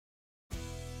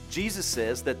Jesus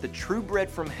says that the true bread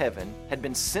from heaven had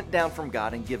been sent down from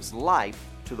God and gives life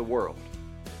to the world.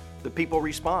 The people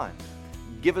respond,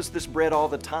 "Give us this bread all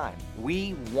the time.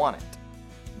 We want it."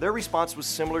 Their response was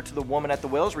similar to the woman at the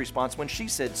well's response when she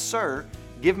said, "Sir,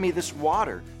 give me this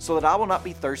water so that I will not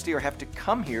be thirsty or have to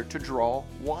come here to draw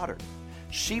water."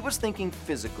 She was thinking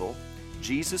physical.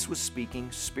 Jesus was speaking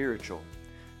spiritual.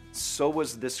 So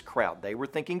was this crowd. They were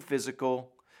thinking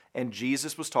physical, and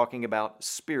Jesus was talking about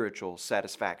spiritual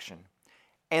satisfaction.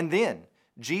 And then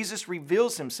Jesus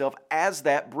reveals himself as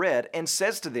that bread and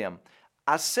says to them,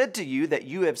 "I said to you that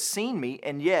you have seen me,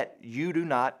 and yet you do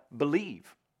not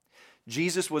believe."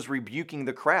 Jesus was rebuking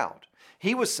the crowd.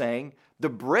 He was saying, "The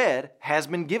bread has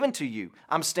been given to you.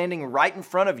 I'm standing right in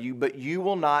front of you, but you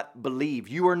will not believe.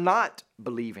 You are not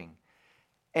believing."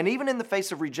 And even in the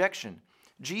face of rejection,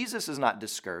 Jesus is not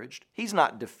discouraged. He's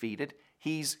not defeated.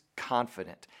 He's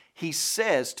confident. He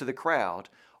says to the crowd,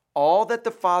 "All that the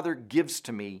Father gives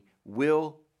to me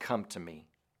will come to me."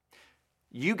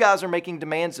 You guys are making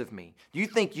demands of me. You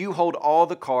think you hold all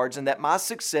the cards and that my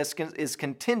success is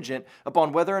contingent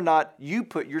upon whether or not you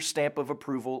put your stamp of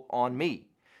approval on me.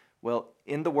 Well,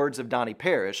 in the words of Donnie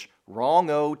Parrish,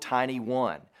 wrong-o, tiny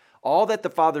one. All that the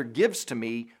Father gives to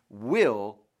me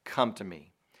will come to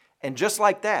me. And just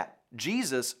like that,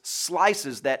 Jesus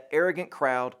slices that arrogant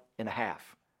crowd in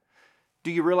half.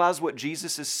 Do you realize what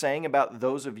Jesus is saying about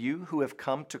those of you who have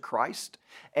come to Christ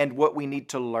and what we need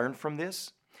to learn from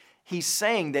this? He's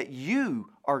saying that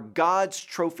you are God's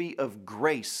trophy of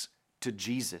grace to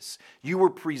Jesus. You were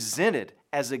presented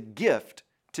as a gift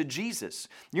to Jesus.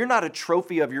 You're not a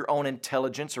trophy of your own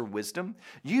intelligence or wisdom.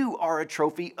 You are a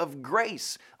trophy of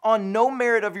grace, on no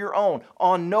merit of your own,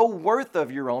 on no worth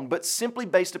of your own, but simply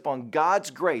based upon God's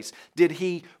grace did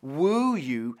He woo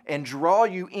you and draw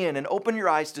you in and open your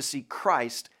eyes to see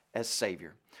Christ as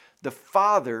Savior. The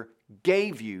Father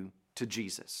gave you to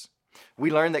Jesus.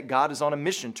 We learn that God is on a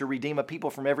mission to redeem a people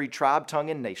from every tribe, tongue,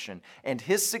 and nation, and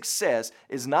His success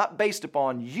is not based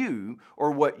upon you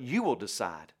or what you will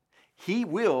decide. He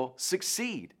will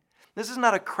succeed. This is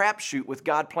not a crapshoot with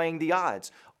God playing the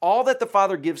odds. All that the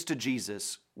Father gives to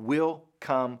Jesus will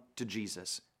come to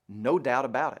Jesus. No doubt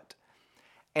about it.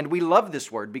 And we love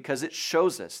this word because it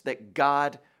shows us that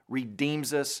God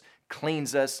redeems us,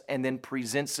 cleans us, and then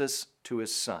presents us to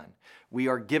His Son. We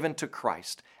are given to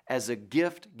Christ as a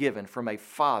gift given from a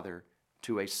father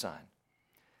to a son.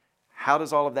 How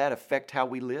does all of that affect how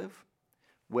we live?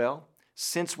 Well,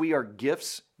 since we are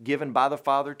gifts given by the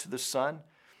Father to the Son,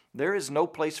 there is no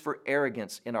place for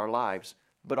arrogance in our lives,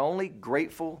 but only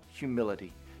grateful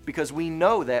humility, because we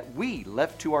know that we,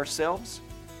 left to ourselves,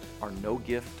 are no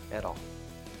gift at all.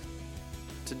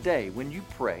 Today, when you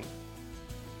pray,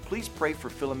 please pray for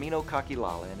Filomeno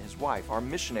Kakilala and his wife, our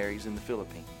missionaries in the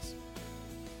Philippines.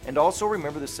 And also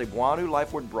remember the Cebuano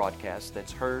Life Word broadcast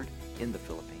that's heard in the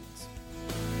Philippines.